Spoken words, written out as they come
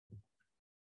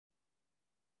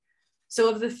So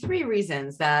of the three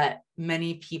reasons that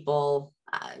many people,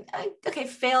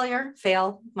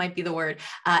 fail might be the word,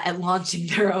 at launching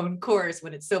their own course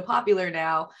when it's so popular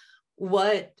now,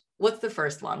 what's the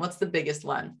first one? What's the biggest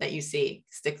one that you see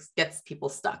gets people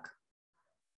stuck?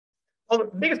 Well,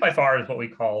 the biggest by far is what we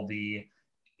call the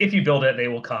 "if you build it, they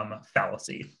will come"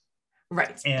 fallacy.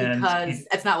 Right, And because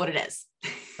that's not what it is.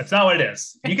 That's not what it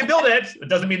is. You can build it. It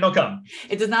doesn't mean they'll come.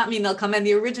 It does not mean they'll come. And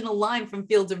the original line from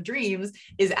Fields of Dreams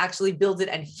is actually "build it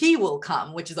and he will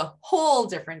come," which is a whole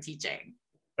different teaching.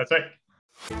 That's right.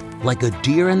 Like a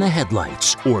deer in the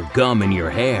headlights or gum in your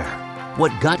hair,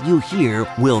 what got you here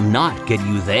will not get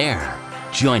you there.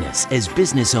 Join us as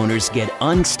business owners get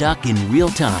unstuck in real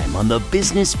time on the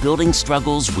business building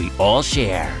struggles we all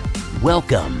share.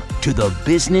 Welcome to the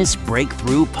Business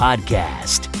Breakthrough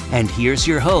Podcast. And here's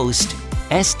your host,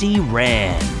 Esty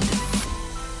Rand.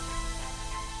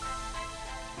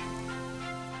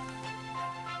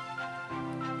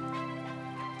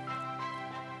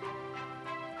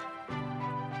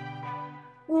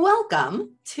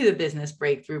 Welcome to the Business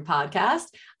Breakthrough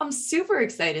Podcast. I'm super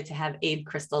excited to have Abe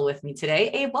Crystal with me today.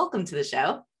 Abe, welcome to the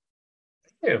show.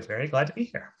 Thank you. Very glad to be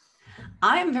here.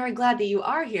 I'm very glad that you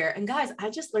are here. And guys, I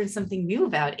just learned something new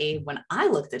about Abe when I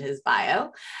looked at his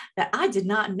bio that I did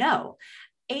not know.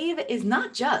 Abe is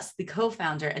not just the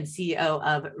co-founder and CEO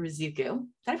of Rizuku. Did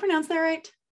I pronounce that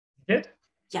right? You did?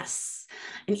 Yes.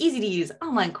 An easy-to-use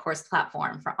online course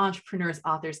platform for entrepreneurs,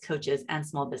 authors, coaches, and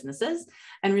small businesses.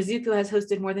 And Rizuku has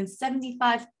hosted more than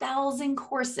 75,000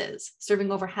 courses, serving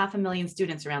over 500,000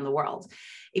 students around the world.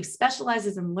 Abe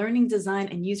specializes in learning, design,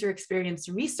 and user experience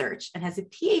research and has a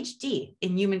PhD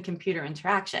in human-computer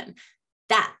interaction.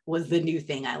 That was the new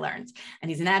thing I learned.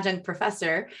 And he's an adjunct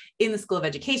professor in the School of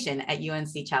Education at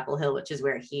UNC Chapel Hill, which is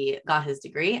where he got his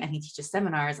degree. And he teaches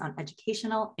seminars on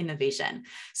educational innovation.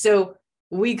 So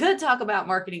we could talk about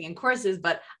marketing and courses,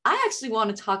 but I actually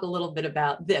want to talk a little bit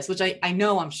about this, which I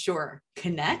know I'm sure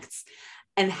connects,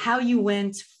 and how you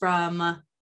went from,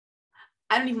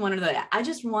 I don't even want to know that. I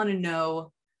just want to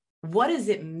know, what does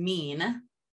it mean,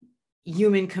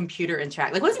 human-computer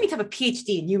interaction? Like, what does it mean to have a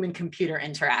PhD in human-computer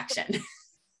interaction?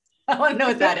 I want to know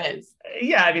what that is.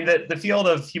 Yeah, I mean, the field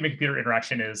of human-computer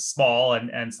interaction is small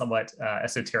and somewhat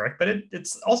esoteric, but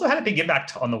it's also had a big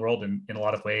impact on the world in a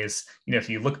lot of ways. You know, if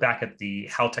you look back at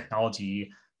how technology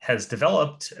has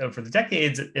developed over the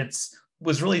decades, it's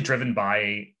was really driven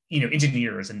by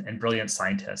engineers and brilliant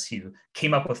scientists who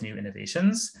came up with new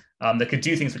innovations that could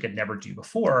do things we could never do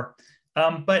before.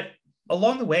 But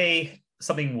along the way,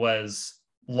 something was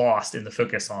lost in the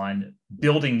focus on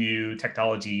building new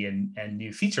technology and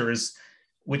new features,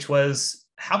 which was,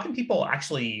 how can people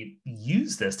actually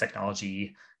use this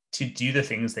technology to do the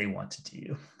things they want to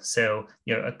do? So,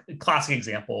 a classic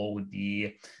example would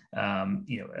be, a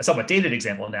somewhat dated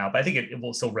example now, but I think it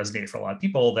will still resonate for a lot of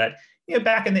people, that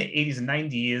back in the 80s and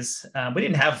 90s, we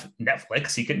didn't have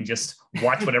Netflix. You couldn't just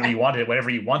watch whatever you wanted, whatever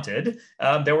you wanted.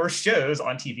 There were shows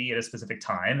on TV at a specific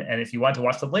time, and if you wanted to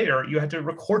watch them later, you had to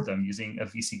record them using a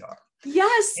VCR.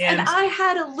 Yes, and I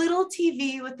had a little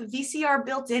TV with the VCR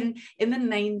built in the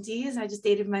 90s. I just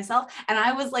dated myself, and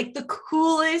I was like the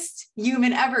coolest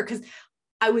human ever, because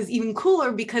I was even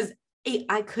cooler because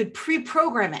I could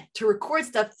pre-program it to record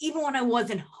stuff even when I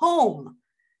wasn't home.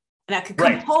 And I could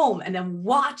come home and then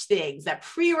watch things that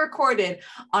pre-recorded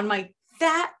on my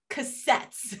fat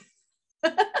cassettes.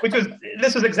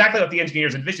 This was exactly what the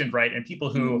engineers envisioned, right? And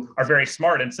people who are very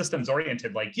smart and systems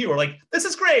oriented like you are like, this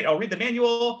is great. I'll read the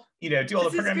manual, do all the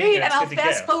programming. Great. And I'll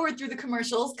fast forward through the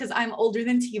commercials because I'm older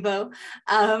than TiVo.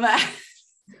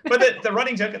 But the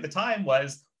running joke at the time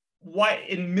was, why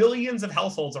in millions of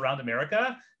households around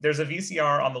America, there's a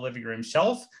VCR on the living room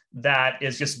shelf that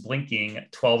is just blinking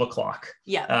 12 o'clock,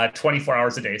 24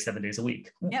 hours a day, 7 days a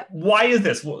week. Yep. Why is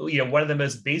this? One of the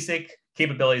most basic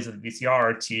capabilities of the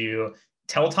VCR to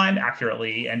tell time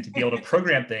accurately and to be able to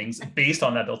program things based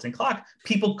on that built-in clock.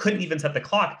 People couldn't even set the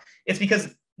clock. It's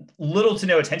because little to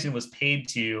no attention was paid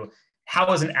to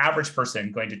how is an average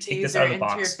person going to take this out of the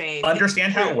box,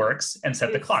 understand how it works, and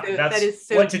set the clock. That's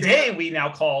what today we now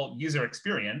call user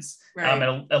experience. Right.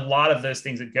 And a lot of those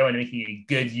things that go into making a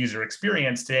good user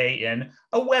experience today in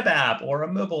a web app or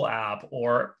a mobile app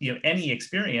or any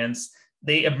experience,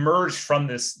 they emerge from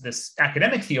this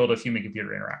academic field of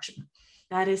human-computer interaction.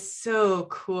 That is so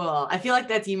cool. I feel like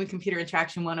that's human-computer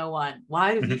interaction 101.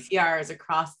 Why do VCRs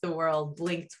across the world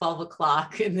blink 12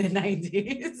 o'clock in the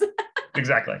 90s?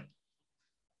 Exactly.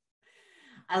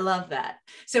 I love that.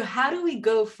 So how do we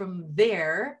go from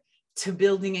there to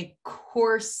building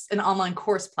an online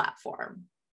course platform?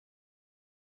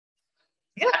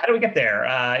 Yeah, how do we get there?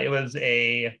 It was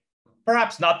a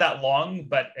perhaps not that long,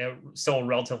 but still a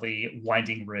relatively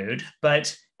winding road.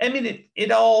 But I mean,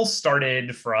 it all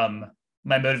started from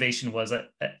my motivation was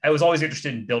I was always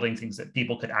interested in building things that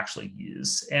people could actually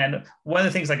use. And one of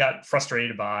the things I got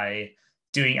frustrated by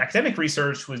doing academic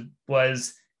research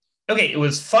was okay, it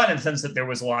was fun in the sense that there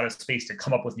was a lot of space to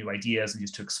come up with new ideas and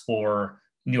just to explore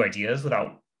new ideas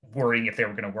without worrying if they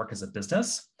were going to work as a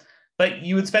business. But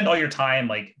you would spend all your time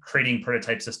like creating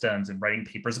prototype systems and writing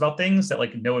papers about things that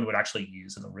like no one would actually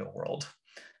use in the real world,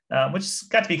 which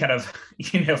got to be kind of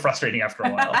frustrating after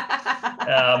a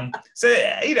while. So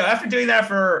after doing that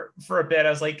for a bit, I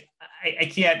was like, I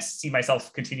can't see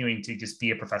myself continuing to just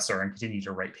be a professor and continue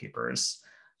to write papers.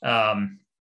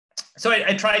 So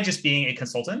I tried just being a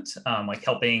consultant, like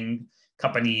helping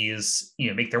companies,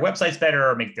 make their websites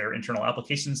better, make their internal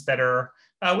applications better,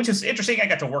 which is interesting. I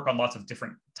got to work on lots of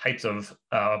different types of,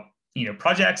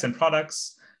 projects and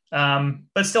products,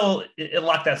 but still it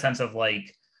lacked that sense of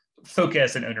like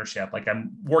focus and ownership. Like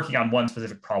I'm working on one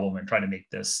specific problem and trying to make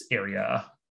this area,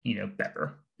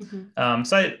 better. Mm-hmm.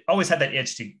 So I always had that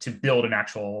itch to build an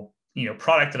actual,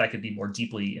 product that I could be more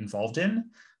deeply involved in.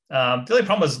 The only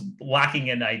problem was lacking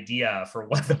an idea for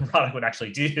what the product would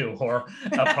actually do or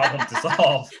a problem to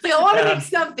solve. Like I want to make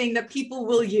something that people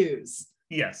will use.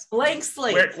 Yes. Blank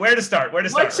slate. Where to start? What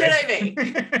should I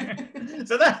make?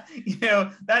 So that,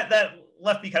 that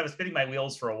left me kind of spinning my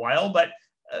wheels for a while, but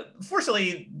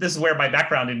fortunately, this is where my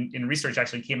background in research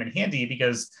actually came in handy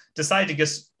because decided to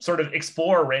just sort of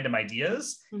explore random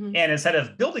ideas. Mm-hmm. And instead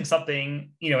of building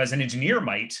something, as an engineer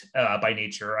might by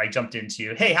nature, I jumped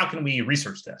into, hey, how can we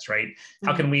research this, right? Mm-hmm.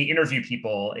 How can we interview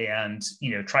people and,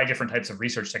 try different types of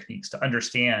research techniques to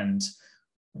understand,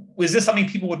 is this something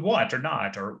people would want or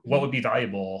not, or what would be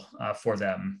valuable for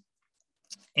them?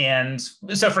 And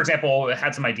so, for example, I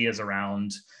had some ideas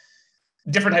around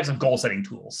different types of goal setting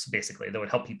tools, basically, that would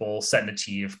help people set and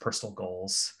achieve personal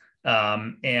goals,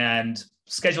 and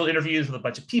scheduled interviews with a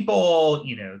bunch of people,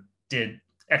 did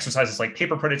exercises like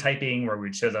paper prototyping where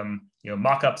we'd show them,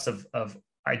 mock-ups of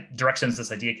directions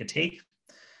this idea could take.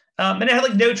 And it had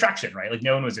like no traction, right? Like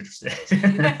no one was interested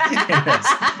in this.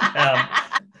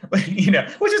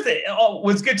 Which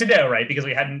was good to know, right? Because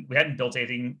we hadn't built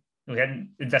anything. We hadn't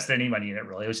invested any money in it,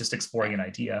 really. It was just exploring an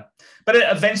idea. But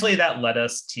eventually that led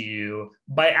us to,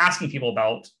 by asking people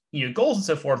about, goals and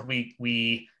so forth,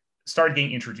 we started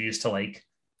getting introduced to like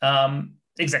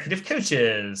executive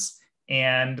coaches.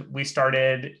 And we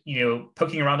started,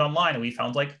 poking around online, and we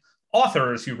found like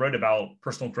authors who wrote about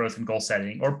personal growth and goal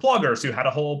setting, or bloggers who had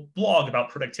a whole blog about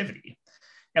productivity.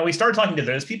 And we started talking to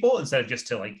those people instead of just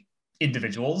to like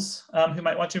individuals who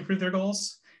might want to improve their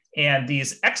goals. And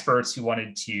these experts who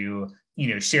wanted to,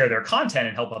 share their content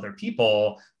and help other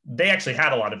people, they actually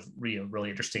had a lot of really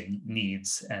interesting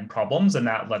needs and problems. And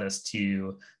that led us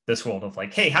to this world of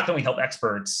like, hey, how can we help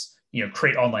experts,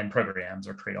 create online programs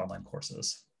or create online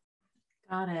courses?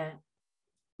 Got it.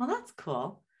 Well, that's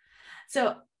cool.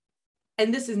 So,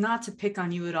 and this is not to pick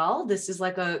on you at all. This is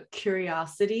like a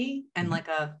curiosity and like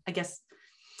I guess,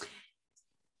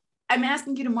 I'm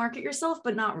asking you to market yourself,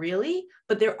 but not really.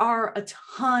 But there are a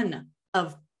ton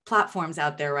of platforms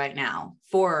out there right now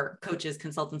for coaches,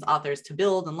 consultants, authors to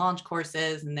build and launch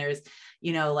courses. And there's,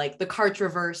 like the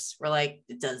Cartreverse, where like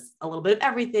it does a little bit of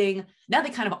everything. Now they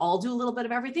kind of all do a little bit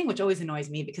of everything, which always annoys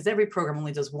me because every program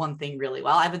only does one thing really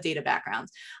well. I have a data background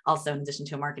also, in addition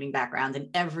to a marketing background, and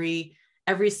every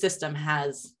system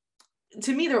has,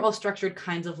 to me, they're all structured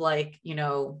kind of like,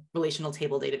 relational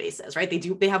table databases,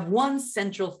 right? They have one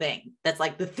central thing that's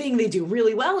like the thing they do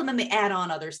really well. And then they add on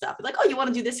other stuff. Like, oh, you want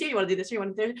to do this here, you want to do this here, you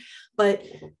want to do this. But,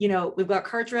 we've got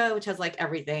Kartra, which has like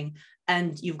everything.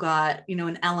 And you've got,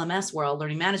 an LMS world,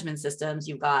 learning management systems.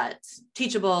 You've got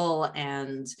Teachable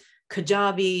and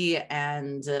Kajabi.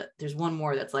 And there's one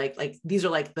more that's like, these are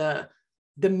like the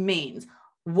mains.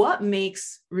 What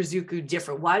makes Ruzuku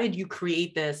different? Why did you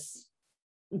create this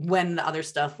when the other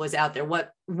stuff was out there?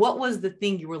 What was the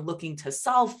thing you were looking to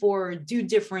solve for, do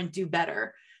different, do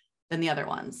better than the other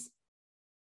ones?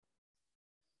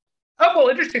 Oh, well,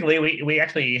 interestingly, we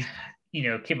actually,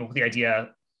 came up with the idea,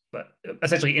 but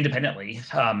essentially independently,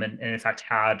 and in fact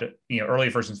had, early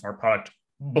versions of our product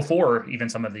before even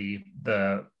some of the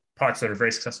products that are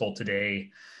very successful today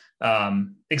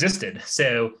existed.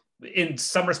 So in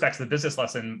some respects, the business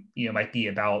lesson, might be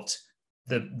about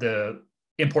the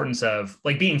importance of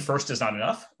like being first is not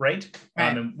enough, right?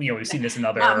 And we've seen this in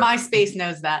other. MySpace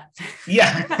knows that.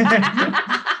 Yeah.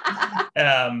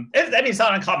 It's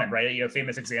not uncommon, right? A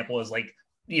famous example is like,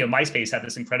 MySpace had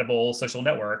this incredible social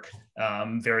network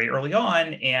very early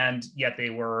on, and yet they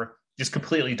were just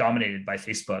completely dominated by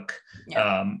Facebook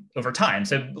Yeah. over time.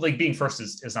 So like being first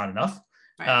is not enough.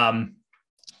 Right.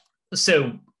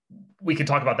 So we can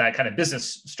talk about that kind of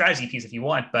business strategy piece if you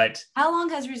want, but How long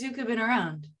has Rizuku been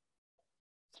around?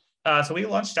 so we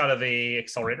launched out of a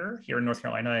accelerator here in North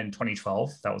Carolina in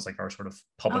 2012. That was like our sort of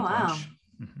public launch.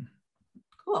 Mm-hmm.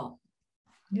 Cool.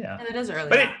 Yeah. And it is early.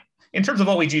 But in terms of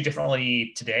what we do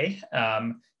differently today,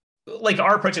 like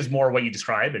our approach is more what you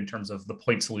describe in terms of the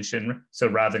point solution. So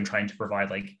rather than trying to provide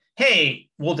like, hey,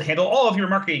 we'll handle all of your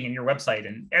marketing and your website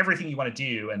and everything you want to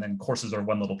do, and then courses are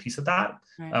one little piece of that.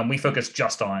 Right. We focus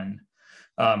just on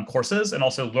courses and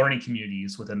also learning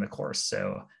communities within the course.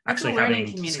 So actually having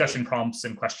discussion prompts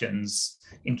and questions,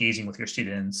 engaging with your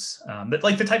students, but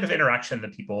like the type of interaction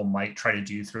that people might try to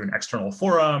do through an external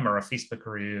forum or a Facebook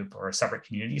group or a separate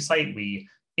community site, we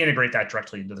integrate that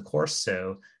directly into the course.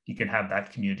 So you can have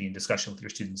that community and discussion with your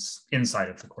students inside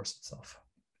of the course itself.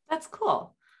 That's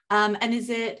cool. And is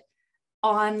it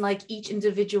on like each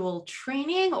individual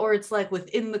training, or it's like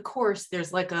within the course,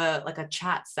 there's like a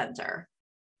chat center?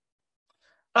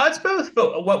 It's both,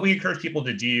 but what we encourage people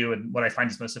to do and what I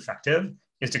find is most effective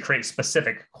is to create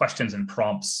specific questions and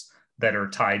prompts that are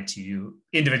tied to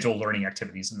individual learning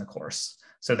activities in the course.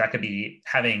 So that could be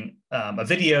having a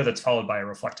video that's followed by a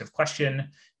reflective question.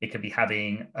 It could be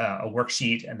having a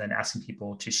worksheet and then asking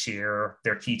people to share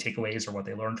their key takeaways or what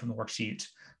they learned from the worksheet.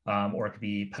 Or it could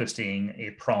be posting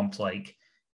a prompt like,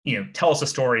 tell us a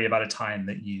story about a time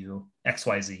that you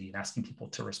XYZ, and asking people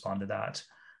to respond to that.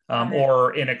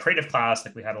 Or in a creative class,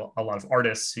 like we had a lot of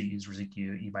artists who use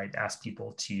Rizuku, you might ask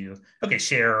people to,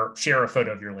 share a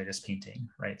photo of your latest painting,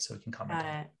 right? So we can comment on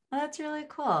it. Well, that's really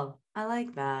cool. I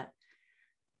like that.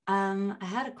 I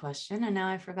had a question and now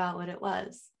I forgot what it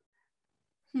was.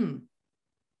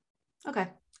 Okay.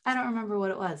 I don't remember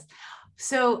what it was.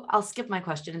 So I'll skip my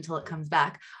question until it comes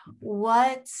back.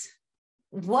 What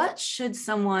should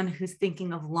someone who's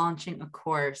thinking of launching a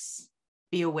course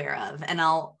be aware of? And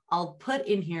I'll put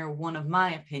in here one of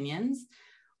my opinions,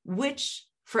 which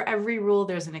for every rule,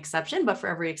 there's an exception, but for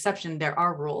every exception, there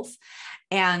are rules.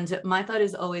 And my thought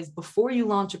is always, before you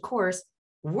launch a course,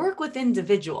 work with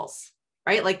individuals,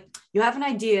 right? Like you have an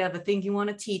idea of a thing you want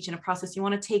to teach and a process you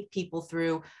want to take people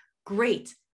through.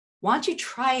 Great. Why don't you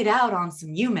try it out on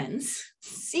some humans,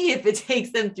 see if it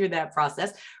takes them through that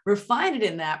process, refine it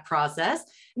in that process,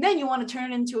 and then you want to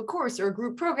turn it into a course or a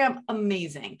group program,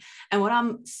 amazing. And what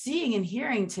I'm seeing and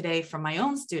hearing today from my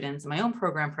own students, my own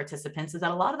program participants, is that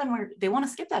a lot of them they want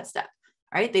to skip that step,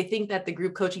 right? They think that the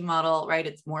group coaching model, right,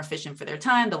 it's more efficient for their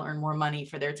time, they'll earn more money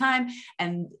for their time,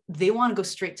 and they want to go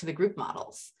straight to the group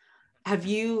models. Have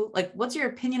you, what's your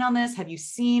opinion on this? Have you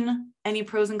seen any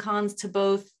pros and cons to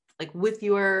both? Like with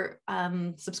your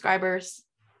subscribers?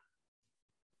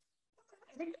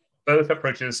 I think both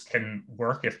approaches can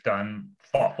work if done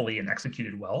thoughtfully and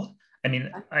executed well. I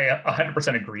mean, I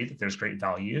 100% agree that there's great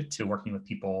value to working with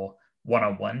people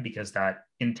one-on-one because that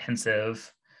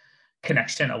intensive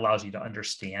connection allows you to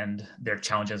understand their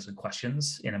challenges and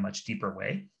questions in a much deeper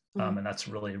way. And that's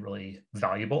really, really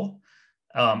valuable.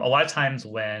 A lot of times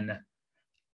when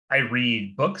I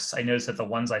read books, I notice that the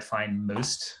ones I find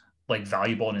most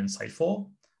valuable and insightful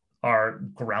are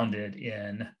grounded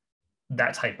in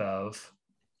that type of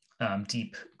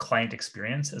deep client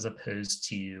experience, as opposed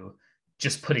to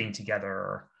just putting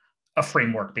together a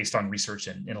framework based on research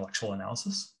and intellectual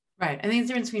analysis. Right. I think it's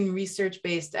the difference between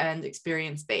research-based and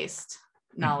experience-based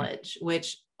knowledge,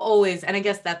 which always, and I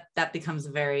guess that becomes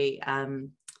a very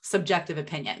subjective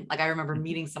opinion. Like I remember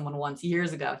meeting someone once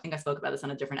years ago, I think I spoke about this on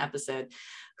a different episode,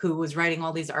 who was writing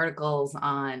all these articles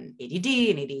on ADD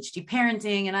and ADHD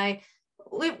parenting. And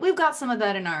we've got some of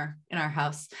that in our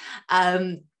house.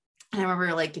 And I remember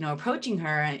approaching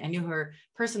her, I knew her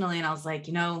personally. And I was like,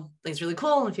 it's really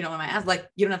cool. And if you don't want my ask,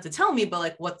 you don't have to tell me,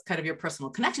 but what's kind of your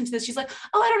personal connection to this? She's like,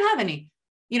 oh, I don't have any,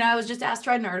 I was just asked to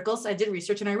write an article. So I did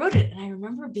research and I wrote it. And I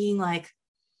remember being I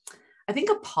think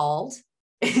appalled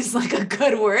is a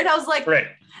good word. I was like, right.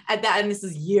 At that, and this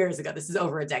is years ago, this is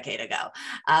over a decade ago,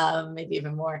 maybe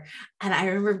even more. And I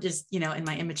remember just, in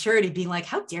my immaturity being like,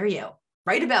 how dare you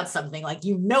write about something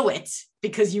it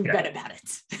because you read about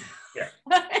it. Yeah.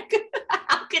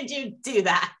 How could you do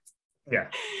that? Yeah.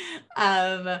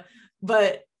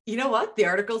 But you know what? The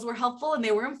articles were helpful and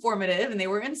they were informative and they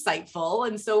were insightful.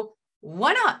 And so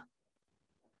why not?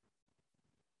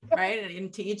 Right.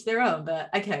 And to each their own, but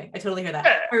okay. I totally hear that.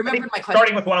 Yeah, I remembered my question.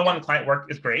 Starting with one-on-one client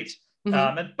work is great.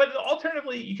 But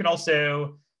alternatively, you can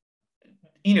also,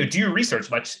 do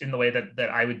research much in the way that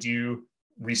I would do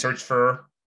research for,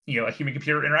 a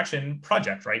human-computer interaction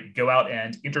project, right? Go out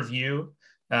and interview,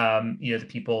 the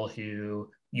people who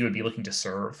you would be looking to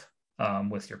serve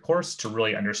with your course to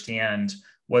really understand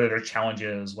what are their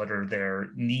challenges, what are their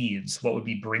needs, what would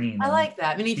be bringing them. I like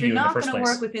that. I mean, if to you're you in the not first going to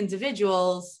place. work with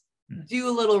individuals, do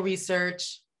a little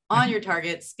research on your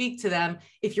target, speak to them.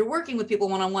 If you're working with people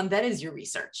one-on-one, that is your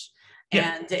research.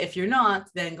 Yeah. And if you're not,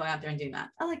 then going out there and doing that.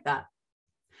 I like that.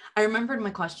 I remembered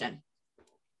my question,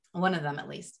 one of them at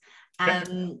least.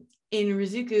 In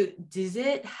Rizuku, does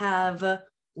it have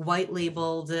white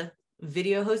labeled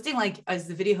video hosting? Like, is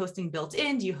the video hosting built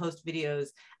in? Do you host videos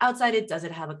outside it? Does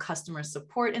it have a customer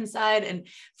support inside? And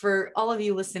for all of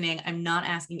you listening, I'm not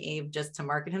asking Abe just to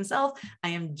market himself. I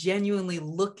am genuinely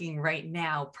looking right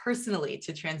now personally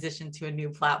to transition to a new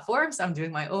platform. So I'm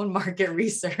doing my own market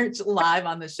research live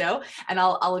on the show, and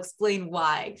I'll explain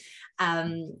why.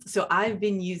 So I've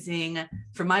been using,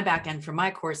 for my backend, for my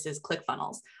courses,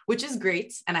 ClickFunnels, which is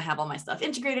great. And I have all my stuff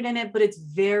integrated in it, but it's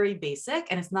very basic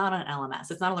and it's not an LMS.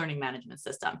 It's not a learning management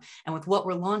system. And with what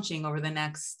we're launching over the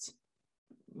next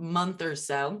month or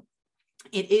so,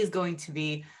 it is going to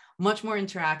be much more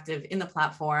interactive in the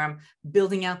platform,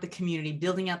 building out the community,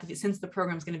 building out since the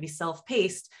program is going to be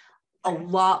self-paced, a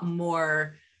lot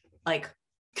more like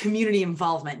community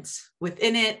involvement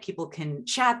within it. People can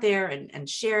chat there and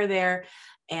share there.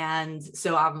 And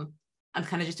so I'm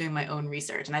kind of just doing my own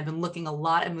research, and I've been looking a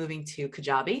lot at moving to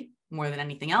Kajabi more than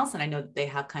anything else. And I know that they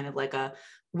have kind of like a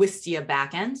Wistia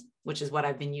backend, which is what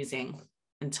I've been using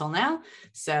until now.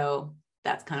 So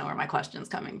that's kind of where my question's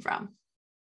coming from.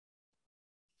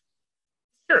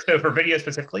 Sure. So for video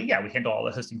specifically, yeah, we handle all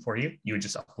the hosting for you. You would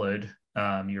just upload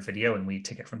your video and we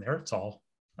take it from there. It's all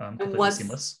completely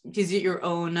seamless. Is it your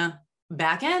own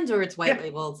backend or it's white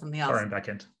labeled something else? Our own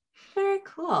backend. Very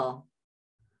cool.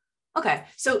 Okay,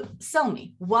 so sell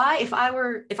me. Why,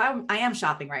 I am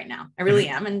shopping right now. I really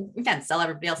am. And again, sell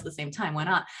everybody else at the same time. Why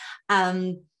not?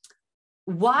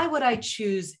 Why would I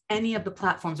choose any of the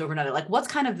platforms over another? Like, what's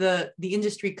kind of the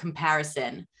industry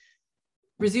comparison?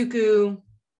 Rizuku,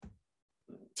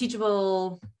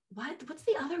 Teachable, what's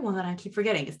the other one that I keep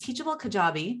forgetting? Is Teachable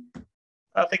Kajabi?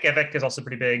 I think Epic is also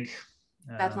pretty big.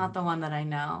 That's not the one that I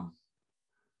know.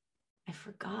 I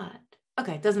forgot.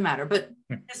 Okay, it doesn't matter. But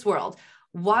this world,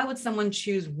 why would someone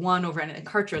choose one over, and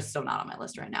Kartra is still not on my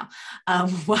list right now.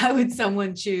 Why would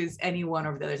someone choose any one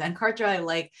over the others? And Kartra I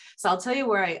like, so I'll tell you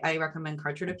where I recommend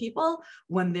Kartra to people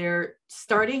when they're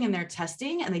starting and they're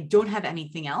testing and they don't have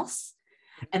anything else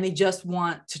and they just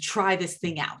want to try this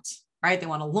thing out, right? They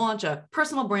want to launch a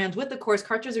personal brand with the course.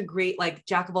 Kartra is a great, like,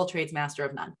 jack of all trades, master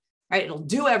of none, right? It'll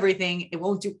do everything. It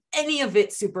won't do any of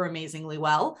it super amazingly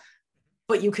well,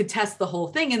 but you could test the whole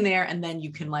thing in there and then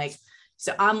you can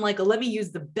so I'm like, let me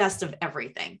use the best of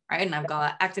everything, right? And I've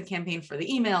got ActiveCampaign for the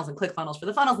emails and ClickFunnels for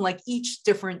the funnels, and like each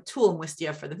different tool in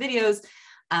Wistia for the videos.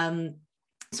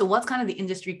 So what's kind of the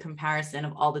industry comparison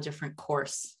of all the different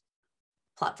course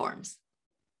platforms?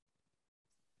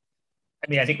 I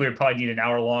mean, I think we would probably need an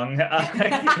hour-long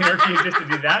interview just to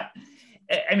do that.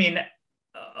 I mean,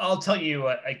 I'll tell you,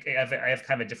 I have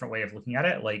kind of a different way of looking at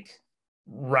it. Like,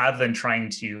 rather than trying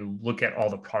to look at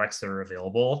all the products that are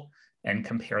available and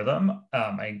compare them,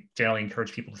 I generally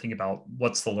encourage people to think about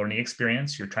what's the learning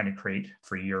experience you're trying to create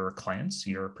for your clients,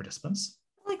 your participants.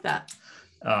 I like that.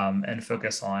 And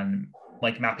focus on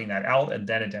like mapping that out and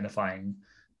then identifying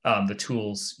the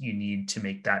tools you need to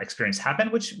make that experience happen,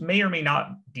 which may or may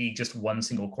not be just one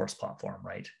single course platform,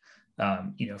 right?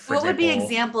 What would be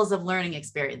examples of learning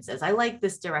experiences? I like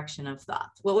this direction of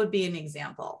thought. What would be an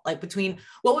example? Like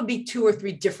what would be 2 or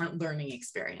 3 different learning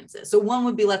experiences? So one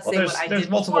would be, let's say what I did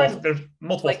before. There's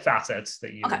multiple facets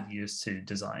that you would use to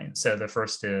design. So the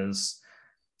first is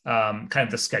kind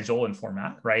of the schedule and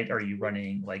format, right? Are you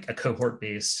running like a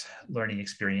cohort-based learning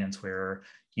experience where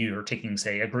you're taking,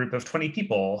 say, a group of 20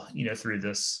 people, through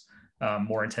this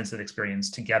more intensive experience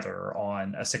together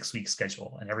on a 6-week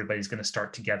schedule, and everybody's going to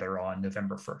start together on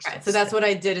November 1st. Right, so that's what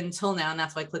I did until now, and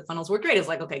that's why ClickFunnels were great. It's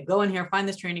like, okay, go in here, find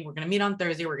this training. We're going to meet on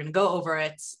Thursday. We're going to go over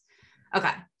it.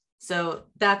 Okay, so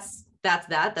that's that.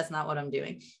 That's not what I'm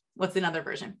doing. What's another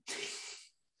version?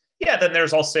 Yeah, then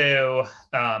there's also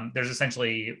there's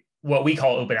essentially what we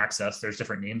call open access. There's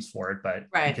different names for it, but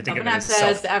you can think open of it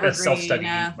access, as self-study.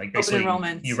 Like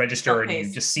basically, you register and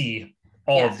you just see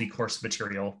all of the course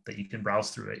material that you can browse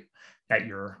through it at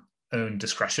your own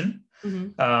discretion.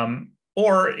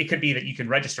 Or it could be that you can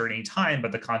register at any time,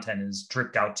 but the content is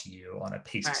dripped out to you on a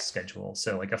paced schedule.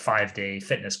 So like a 5-day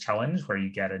fitness challenge where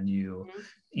you get a new,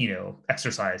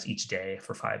 exercise each day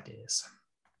for 5 days.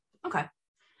 Okay.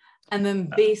 And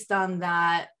then based on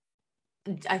that,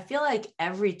 I feel like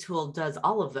every tool does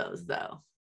all of those though.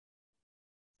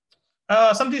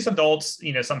 Some do, some don't.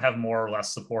 Some have more or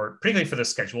less support, particularly for the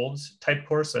scheduled type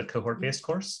course, a cohort-based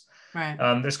course. Right.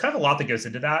 There's kind of a lot that goes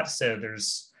into that. So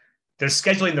there's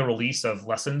scheduling the release of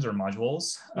lessons or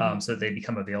modules so that they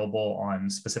become available on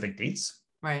specific dates.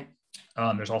 Right.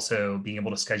 There's also being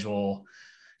able to schedule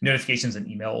notifications and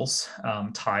emails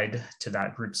tied to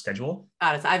that group schedule.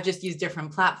 Got it. So I've just used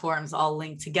different platforms all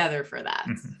linked together for that.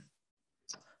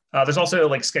 There's also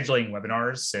like scheduling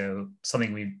webinars. So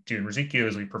something we do in Rizuku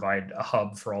is we provide a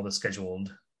hub for all the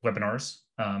scheduled webinars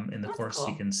in the course. Cool.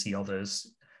 You can see all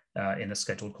those in the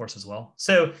scheduled course as well.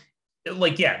 So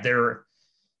like, yeah, they're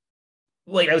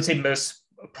like, I would say most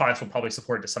products will probably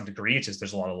support it to some degree. It's just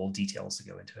there's a lot of little details to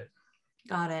go into it.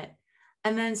 Got it.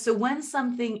 And then, so when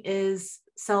something is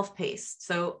self-paced,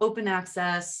 so open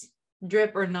access,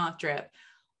 drip or not drip,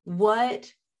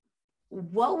 what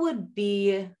would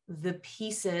be the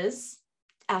pieces,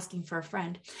 asking for a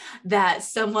friend, that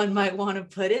someone might want to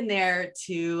put in there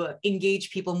to engage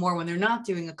people more when they're not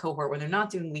doing a cohort, when they're not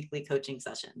doing weekly coaching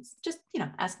sessions? Just,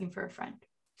 asking for a friend.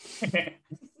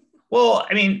 Well,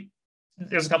 I mean,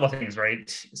 there's a couple of things,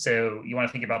 right? So you want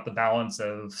to think about the balance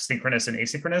of synchronous and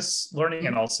asynchronous learning,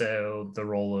 and also the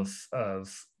role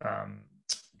of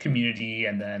community,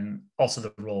 and then also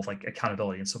the role of like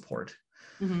accountability and support.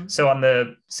 So on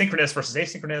the synchronous versus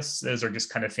asynchronous, those are just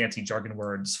kind of fancy jargon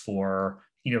words for,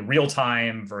 real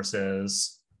time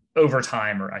versus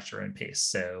overtime or at your own pace.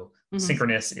 So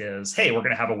synchronous is, hey, we're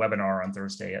going to have a webinar on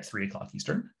Thursday at 3:00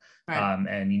 Eastern. Right.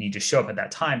 And you need to show up at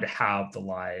that time to have the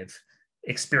live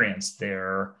experience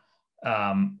there.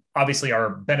 Obviously are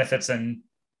benefits and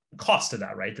costs to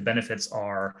that, right? The benefits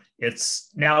are it's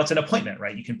an appointment,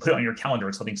 right? You can put it on your calendar.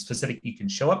 It's something specific you can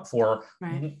show up for.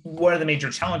 Right. One of the major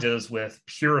challenges with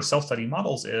pure self-study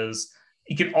models is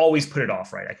you can always put it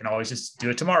off, right? I can always just do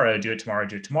it tomorrow.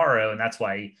 And that's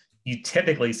why you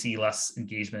typically see less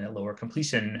engagement at lower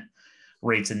completion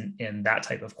rates in that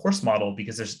type of course model,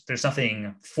 because there's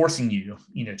nothing forcing you,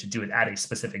 to do it at a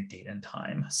specific date and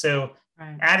time. So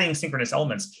adding synchronous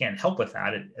elements can help with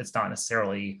that. It's not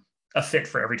necessarily a fit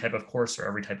for every type of course or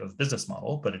every type of business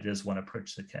model, but it is one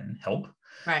approach that can help.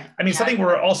 Right. I mean, something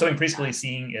we're also increasingly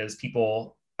seeing is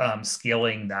people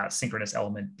scaling that synchronous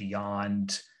element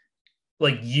beyond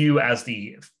like you as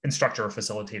the instructor or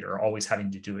facilitator always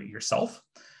having to do it yourself.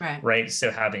 Right.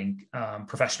 So having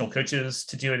professional coaches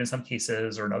to do it in some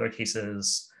cases, or in other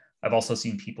cases, I've also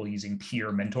seen people using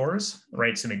peer mentors,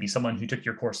 right? So maybe someone who took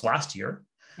your course last year,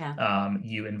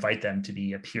 you invite them to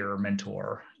be a peer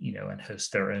mentor, and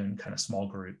host their own kind of small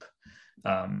group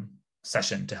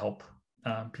session to help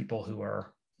people who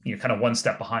are, kind of one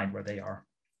step behind where they are.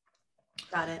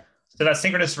 Got it. So that's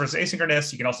synchronous versus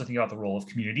asynchronous. You can also think about the role of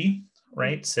community,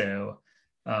 right? So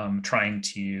trying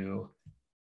to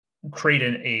create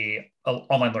an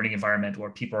online learning environment where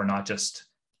people are not just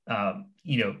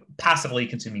passively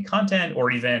consuming content,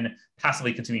 or even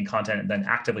passively consuming content and then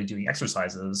actively doing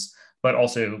exercises, but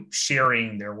also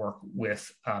sharing their work with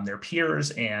their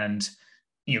peers, and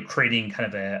creating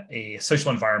kind of a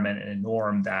social environment and a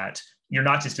norm that you're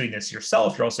not just doing this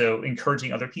yourself, you're also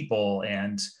encouraging other people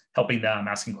and helping them,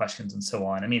 asking questions and so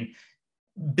on. I mean,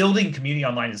 building community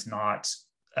online is not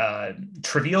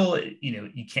trivial.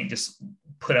 You can't just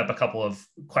put up a couple of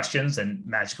questions and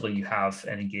magically you have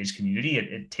an engaged community.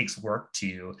 It takes work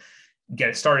to get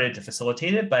it started, to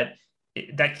facilitate it, but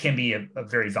that can be a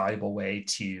very valuable way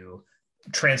to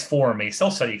transform a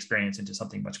self-study experience into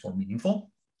something much more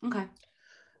meaningful. Okay.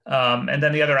 And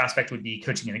then the other aspect would be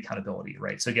coaching and accountability,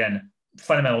 right? So again,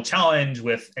 fundamental challenge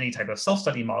with any type of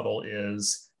self-study model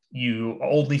is you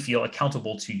only feel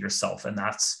accountable to yourself. And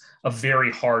that's a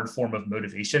very hard form of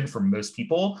motivation for most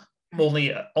people. Only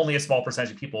a small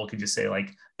percentage of people can just say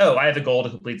like, oh, I have a goal to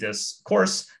complete this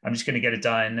course. I'm just going to get it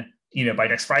done, by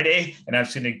next Friday. And I'm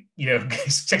just going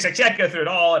to, check, go through it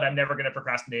all. And I'm never going to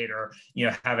procrastinate or,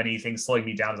 have anything slowing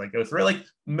me down as I go through it. Like,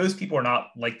 most people are not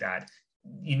like that.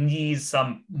 You need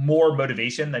some more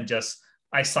motivation than just,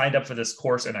 I signed up for this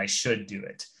course and I should do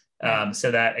it.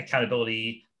 So that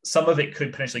accountability, some of it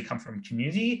could potentially come from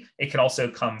community. It can also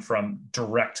come from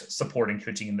direct support and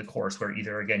coaching in the course, where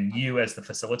either, again, you as the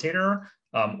facilitator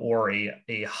or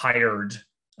a hired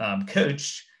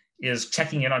coach is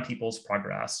checking in on people's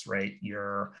progress, right?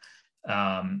 You're,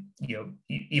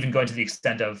 even going to the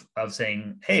extent of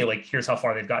saying, hey, like, here's how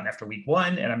far they've gotten after week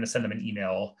 1, and I'm going to send them an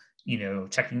email,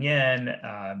 checking in,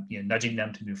 nudging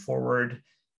them to move forward.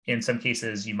 In some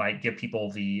cases, you might give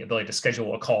people the ability to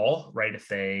schedule a call, right? If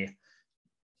they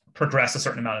progress a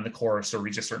certain amount in the course or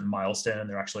reach a certain milestone,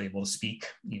 they're actually able to speak,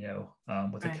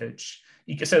 with a coach.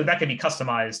 So that can be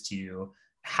customized to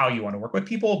how you want to work with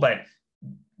people, but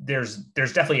there's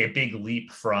definitely a big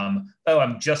leap from, oh,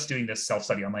 I'm just doing this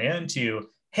self-study on my own, to,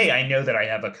 hey, I know that I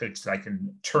have a coach that I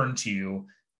can turn to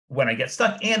when I get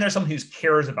stuck, and there's someone who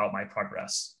cares about my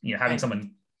progress. Having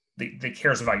someone that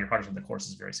cares about your progress in the course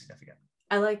is very significant.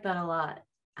 I like that a lot.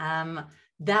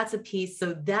 That's a piece.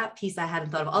 So that piece I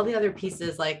hadn't thought of. All the other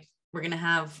pieces, like we're going to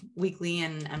have weekly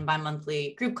and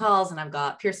bi-monthly group calls, and I've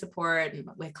got peer support, and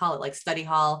we call it like study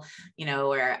hall,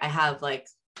 where I have like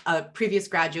previous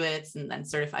graduates and then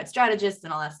certified strategists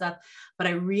and all that stuff. But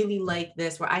I really like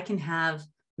this where I can have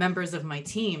members of my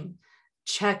team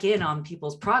check in on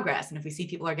people's progress. And if we see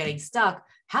people are getting stuck,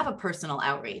 have a personal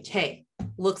outreach. Hey,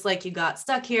 looks like you got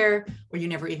stuck here, or you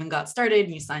never even got started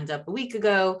and you signed up a week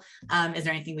ago. Is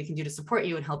there anything we can do to support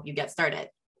you and help you get started?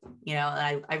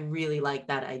 I really like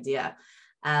that idea,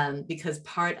 because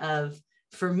part of,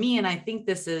 for me, and I think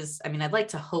this is, I'd like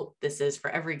to hope this is for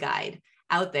every guide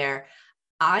out there,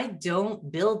 I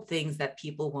don't build things that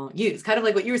people won't use. Kind of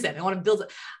like what you were saying, I want to build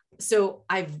it. So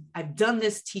I've done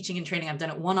this teaching and training. I've done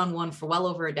it one-on-one for well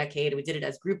over a decade. We did it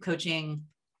as group coaching,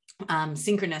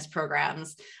 synchronous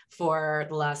programs for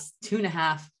the last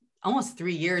 2.5, almost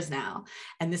 3 years now.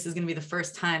 And this is going to be the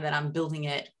first time that I'm building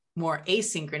it more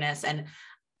asynchronous. And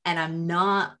I'm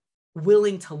not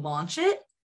willing to launch it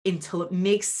until it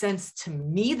makes sense to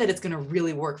me that it's going to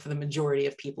really work for the majority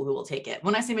of people who will take it.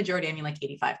 When I say majority, I mean like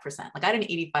 85%. Like I had an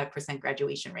 85%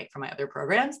 graduation rate for my other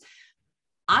programs.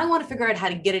 I want to figure out how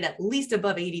to get it at least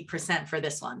above 80% for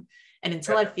this one. And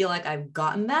until I feel like I've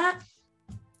gotten that,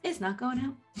 it's not going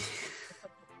out.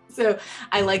 So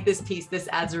I like this piece. This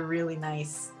adds a really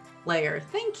nice layer.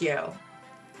 Thank you.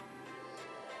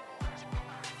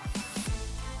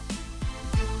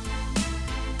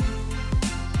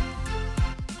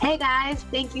 Hey guys,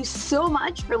 thank you so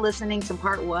much for listening to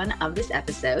part 1 of this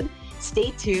episode.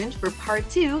 Stay tuned for part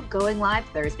 2 going live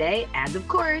Thursday. And of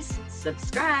course,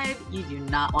 subscribe. You do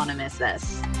not want to miss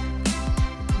this.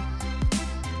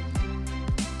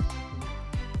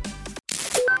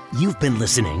 You've been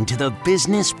listening to the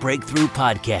Business Breakthrough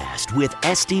Podcast with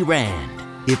SD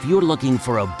Rand. If you're looking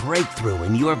for a breakthrough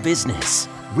in your business,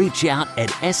 reach out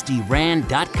at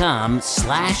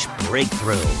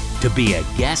sdrand.com/breakthrough to be a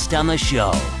guest on the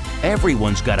show.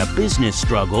 Everyone's got a business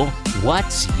struggle.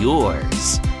 What's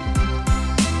yours?